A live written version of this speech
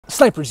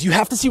Snipers, you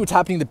have to see what's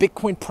happening in the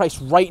Bitcoin price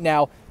right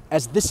now,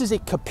 as this is a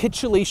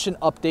capitulation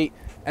update,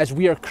 as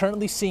we are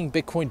currently seeing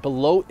Bitcoin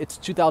below its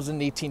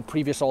 2018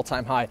 previous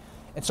all-time high.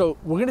 And so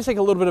we're going to take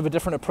a little bit of a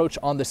different approach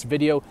on this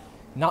video,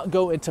 not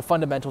go into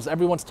fundamentals.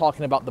 Everyone's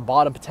talking about the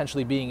bottom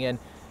potentially being in.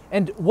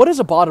 And what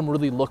does a bottom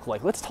really look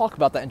like? Let's talk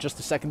about that in just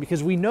a second,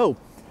 because we know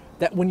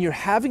that when you're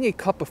having a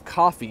cup of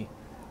coffee,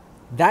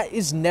 that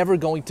is never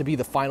going to be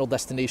the final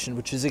destination,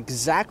 which is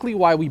exactly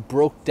why we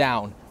broke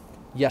down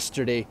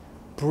yesterday,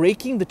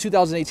 breaking the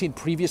 2018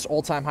 previous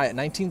all-time high at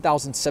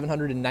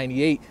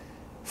 19,798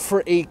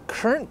 for a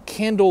current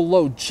candle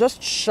low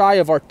just shy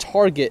of our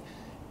target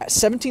at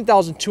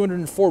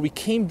 17,204. We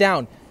came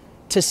down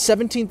to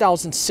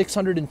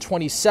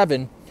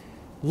 17,627.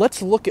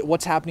 Let's look at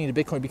what's happening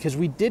to Bitcoin, because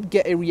we did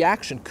get a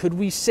reaction. Could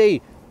we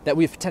say that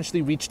we have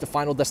potentially reached the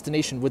final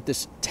destination with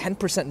this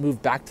 10%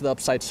 move back to the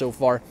upside so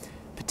far?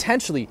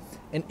 Potentially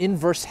an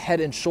inverse head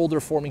and shoulder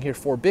forming here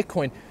for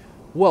Bitcoin.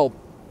 Well,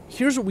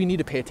 here's what we need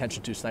to pay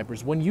attention to,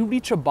 snipers. When you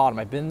reach a bottom,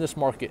 I've been in this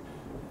market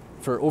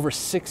for over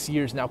 6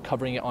 years now,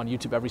 covering it on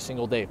YouTube every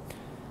single day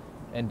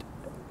and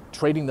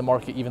trading the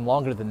market even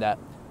longer than that.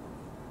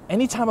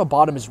 Anytime a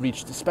bottom is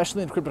reached,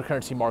 especially in the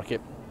cryptocurrency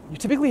market, you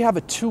typically have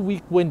a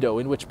 2-week window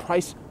in which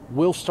price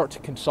will start to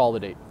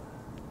consolidate.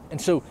 And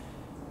so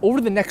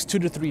over the next 2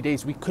 to 3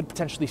 days, we could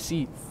potentially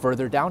see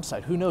further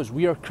downside. Who knows?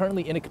 We are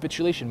currently in a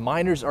capitulation.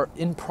 Miners are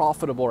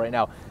unprofitable right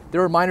now.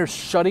 There are miners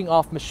shutting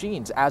off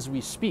machines as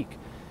we speak.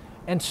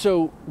 And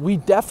so we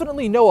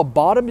definitely know a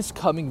bottom is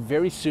coming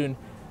very soon.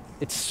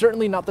 It's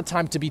certainly not the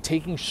time to be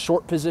taking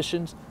short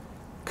positions.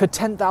 Could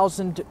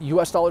 10,000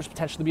 US dollars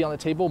potentially be on the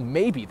table?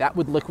 Maybe. That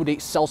would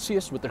liquidate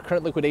Celsius with their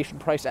current liquidation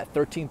price at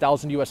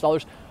 13,000 US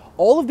dollars.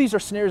 All of these are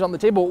scenarios on the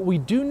table. We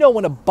do know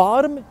when a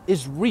bottom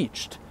is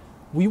reached,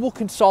 we will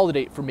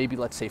consolidate for maybe,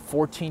 let's say,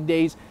 14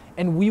 days.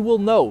 And we will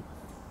know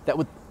that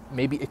with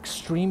maybe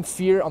extreme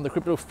fear on the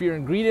crypto fear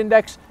and greed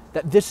index,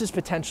 that this is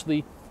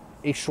potentially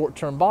a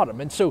short-term bottom.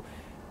 And so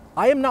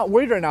I am not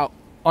worried right now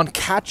on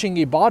catching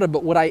a bottom,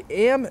 but what I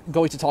am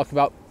going to talk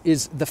about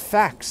is the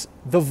facts.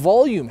 The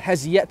volume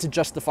has yet to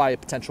justify a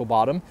potential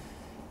bottom,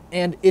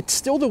 and it's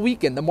still the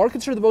weekend. The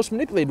markets are the most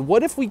manipulated.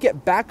 What if we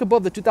get back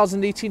above the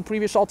 2018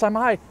 previous all-time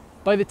high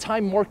by the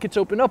time markets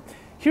open up?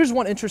 Here's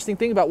one interesting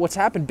thing about what's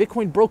happened.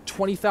 Bitcoin broke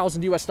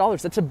 20,000 US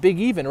dollars. That's a big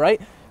even, right?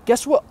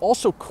 Guess what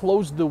also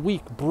closed the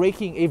week,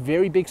 breaking a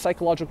very big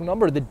psychological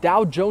number? The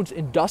Dow Jones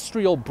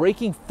Industrial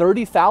breaking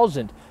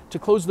 30,000 to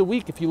close the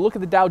week. If you look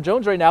at the Dow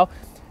Jones right now,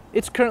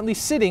 it's currently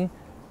sitting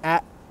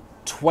at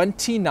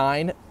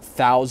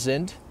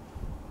 29,000.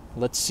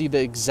 Let's see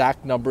the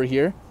exact number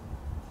here.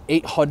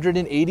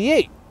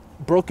 888.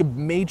 Broke a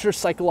major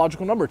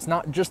psychological number. It's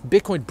not just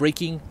Bitcoin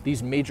breaking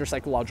these major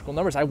psychological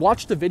numbers. I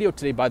watched a video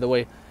today, by the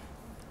way,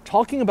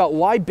 talking about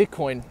why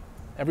Bitcoin,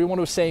 everyone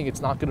was saying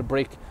it's not going to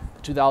break the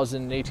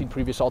 2018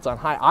 previous all-time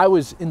high. I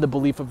was in the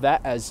belief of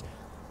that, as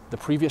the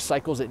previous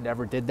cycles it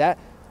never did that.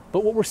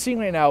 But what we're seeing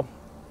right now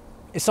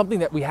is something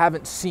that we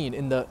haven't seen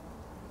in the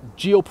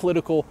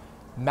geopolitical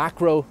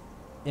macro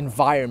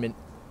environment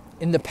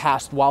in the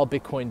past while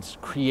Bitcoin's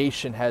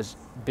creation has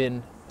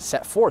been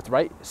set forth,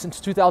 right? Since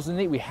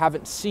 2008, we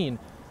haven't seen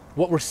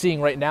what we're seeing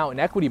right now in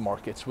equity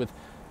markets, with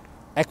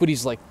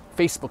equities like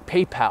Facebook,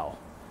 PayPal,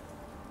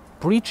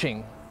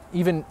 breaching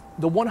even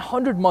the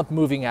 100-month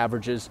moving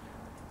averages.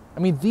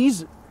 I mean,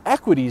 these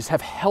equities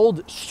have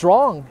held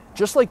strong,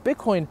 just like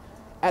Bitcoin,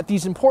 at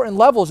these important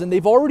levels, and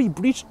they've already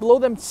breached below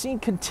them, seeing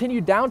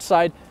continued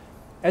downside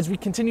as we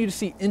continue to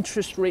see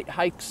interest rate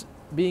hikes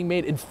being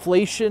made,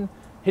 inflation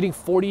hitting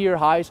 40-year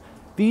highs.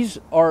 These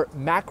are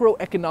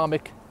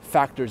macroeconomic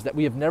factors that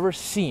we have never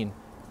seen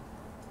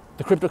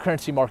the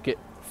cryptocurrency market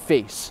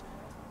face.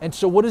 And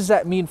so what does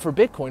that mean for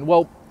Bitcoin?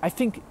 Well, I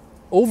think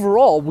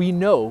overall we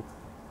know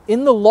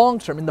in the long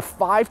term, in the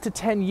 5 to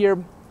 10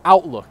 year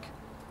outlook,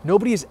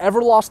 nobody has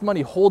ever lost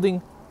money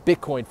holding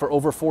Bitcoin for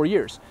over 4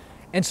 years.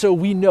 And so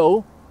we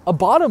know a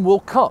bottom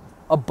will come.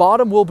 A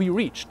bottom will be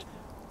reached.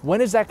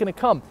 When is that going to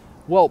come?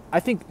 Well,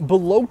 I think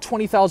below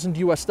 20,000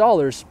 US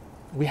dollars,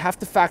 we have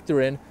to factor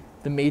in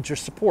the major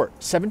support.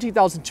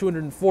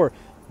 17,204,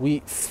 we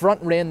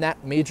front ran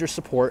that major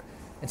support.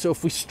 And so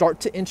if we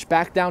start to inch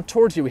back down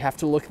towards you, we have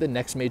to look at the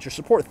next major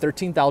support,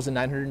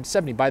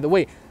 13,970. By the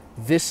way,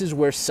 this is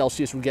where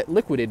Celsius would get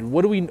liquidated.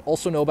 What do we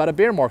also know about a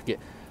bear market?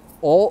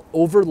 All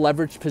over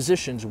leveraged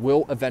positions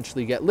will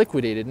eventually get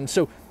liquidated. And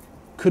so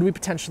could we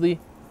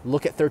potentially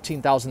look at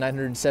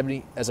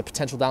 13,970 as a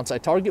potential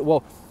downside target?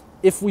 Well,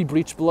 if we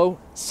breach below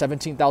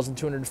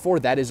 17,204,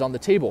 that is on the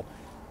table.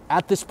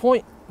 At this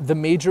point, the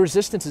major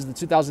resistance is the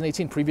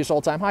 2018 previous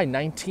all-time high.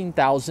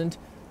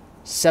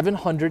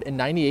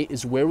 19,798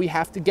 is where we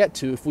have to get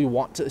to if we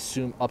want to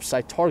assume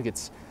upside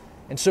targets.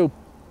 And so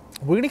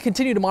we're going to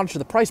continue to monitor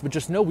the price, but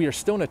just know we are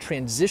still in a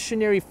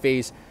transitionary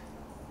phase.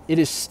 It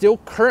is still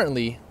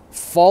currently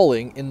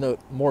falling in the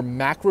more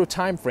macro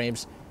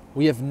timeframes.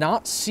 We have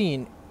not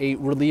seen a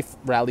relief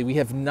rally. We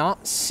have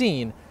not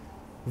seen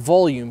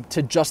volume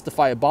to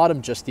justify a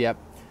bottom just yet.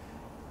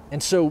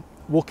 And so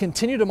we'll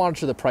continue to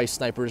monitor the price,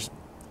 snipers.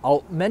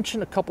 I'll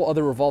mention a couple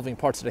other revolving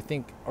parts that I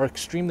think are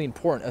extremely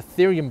important.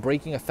 Ethereum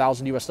breaking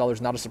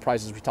 $1,000 not a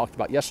surprise, as we talked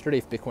about yesterday.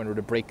 If Bitcoin were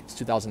to break its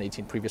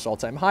 2018 previous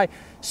all-time high,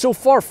 so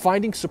far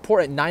finding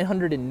support at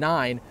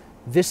 909.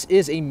 This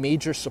is a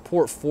major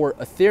support for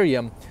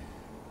Ethereum.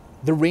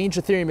 The range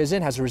Ethereum is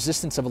in has a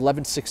resistance of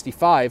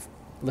 1165.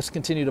 Let's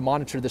continue to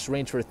monitor this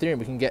range for Ethereum.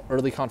 We can get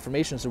early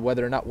confirmations of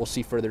whether or not we'll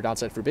see further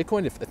downside for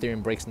Bitcoin if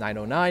Ethereum breaks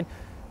 909,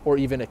 or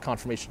even a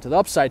confirmation to the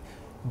upside.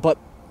 But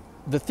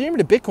the Ethereum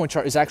to Bitcoin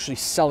chart is actually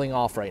selling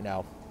off right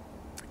now.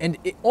 And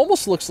it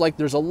almost looks like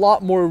there's a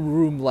lot more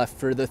room left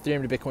for the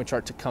Ethereum to Bitcoin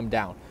chart to come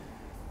down,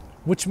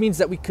 which means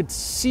that we could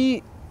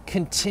see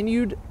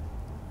continued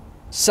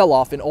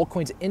sell-off in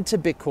altcoins into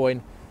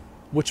Bitcoin,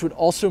 which would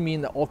also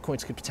mean that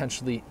altcoins could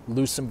potentially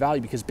lose some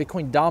value because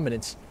Bitcoin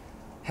dominance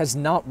has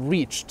not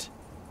reached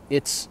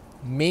its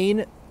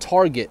main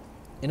target.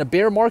 In a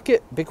bear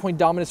market, Bitcoin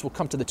dominance will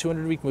come to the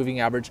 200-week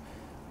moving average,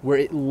 where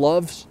it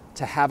loves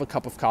to have a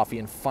cup of coffee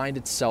and find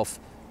itself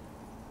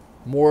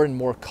more and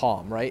more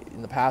calm, right?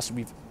 In the past,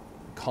 we've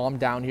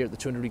calmed down here at the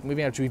 200-week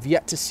moving average. We've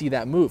yet to see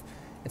that move.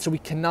 And so we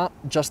cannot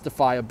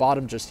justify a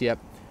bottom just yet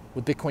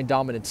with Bitcoin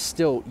dominance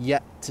still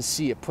yet to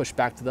see it push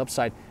back to the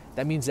upside.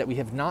 That means that we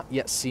have not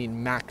yet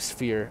seen max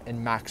fear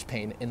and max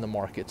pain in the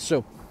market.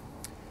 So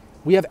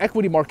we have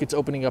equity markets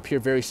opening up here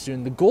very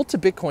soon. The gold to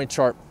Bitcoin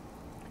chart,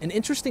 an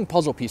interesting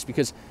puzzle piece,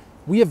 because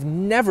we have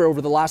never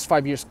over the last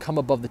 5 years come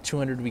above the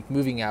 200-week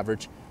moving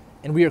average,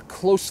 and we are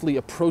closely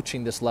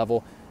approaching this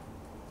level.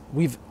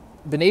 We've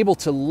been able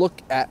to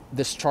look at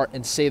this chart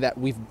and say that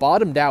we've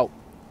bottomed out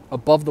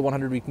above the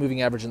 100-week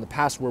moving average in the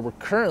past, where we're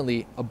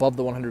currently above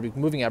the 100-week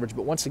moving average.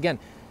 But once again,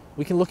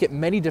 we can look at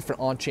many different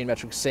on-chain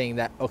metrics saying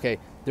that, okay,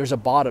 there's a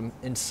bottom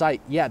in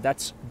sight. Yeah,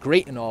 that's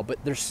great and all,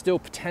 but there's still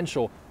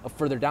potential of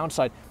further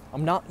downside.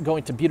 I'm not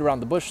going to beat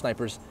around the bush,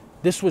 snipers.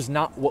 This was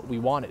not what we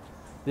wanted.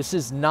 This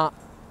is not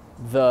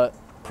the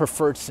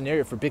preferred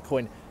scenario for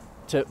Bitcoin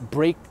to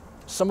break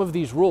some of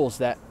these rules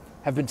that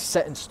have been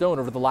set in stone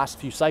over the last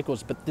few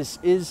cycles. But this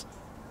is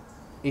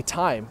a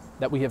time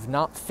that we have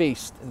not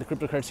faced in the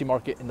cryptocurrency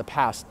market in the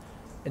past.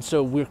 And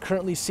so we're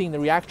currently seeing the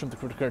reaction of the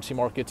cryptocurrency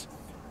markets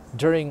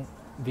during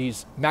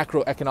these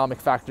macroeconomic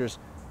factors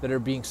that are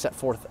being set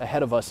forth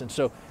ahead of us. And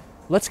so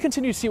let's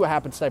continue to see what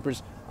happens,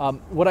 snipers.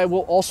 What I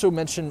will also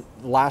mention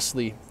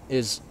lastly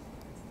is,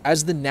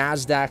 as the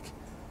NASDAQ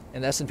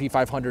and the S&P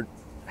 500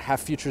 have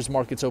futures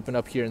markets open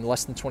up here in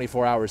less than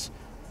 24 hours,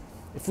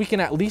 if we can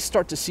at least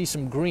start to see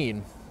some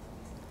green,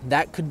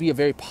 that could be a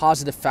very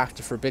positive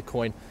factor for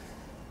Bitcoin.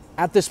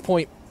 At this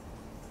point,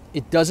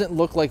 it doesn't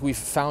look like we've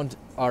found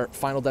our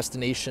final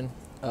destination.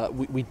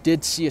 We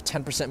did see a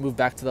 10% move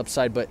back to the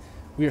upside, but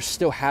we are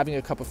still having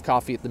a cup of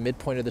coffee at the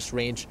midpoint of this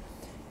range.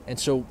 And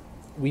so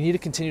we need to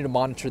continue to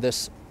monitor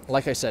this.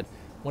 Like I said,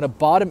 when a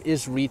bottom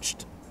is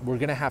reached, we're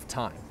going to have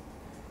time.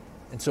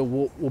 And so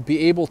we'll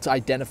be able to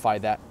identify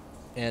that.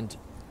 And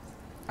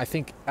I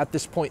think at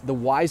this point, the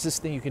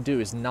wisest thing you can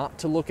do is not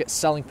to look at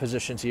selling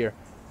positions here,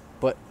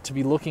 but to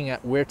be looking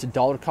at where to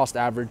dollar cost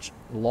average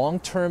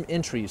long-term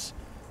entries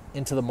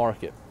into the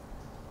market.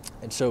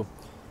 And so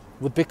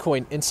with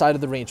Bitcoin inside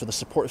of the range with a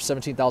support of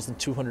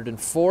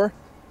 17,204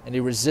 and a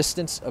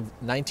resistance of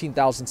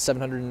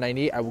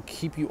 19,798, I will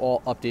keep you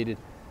all updated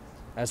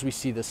as we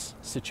see this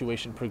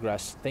situation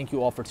progress. Thank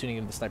you all for tuning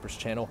into the Snipers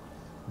channel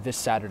this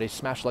Saturday.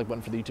 Smash the like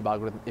button for the YouTube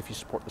algorithm if you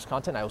support this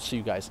content. I will see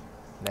you guys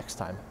next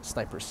time.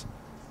 Snipers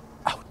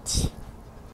out.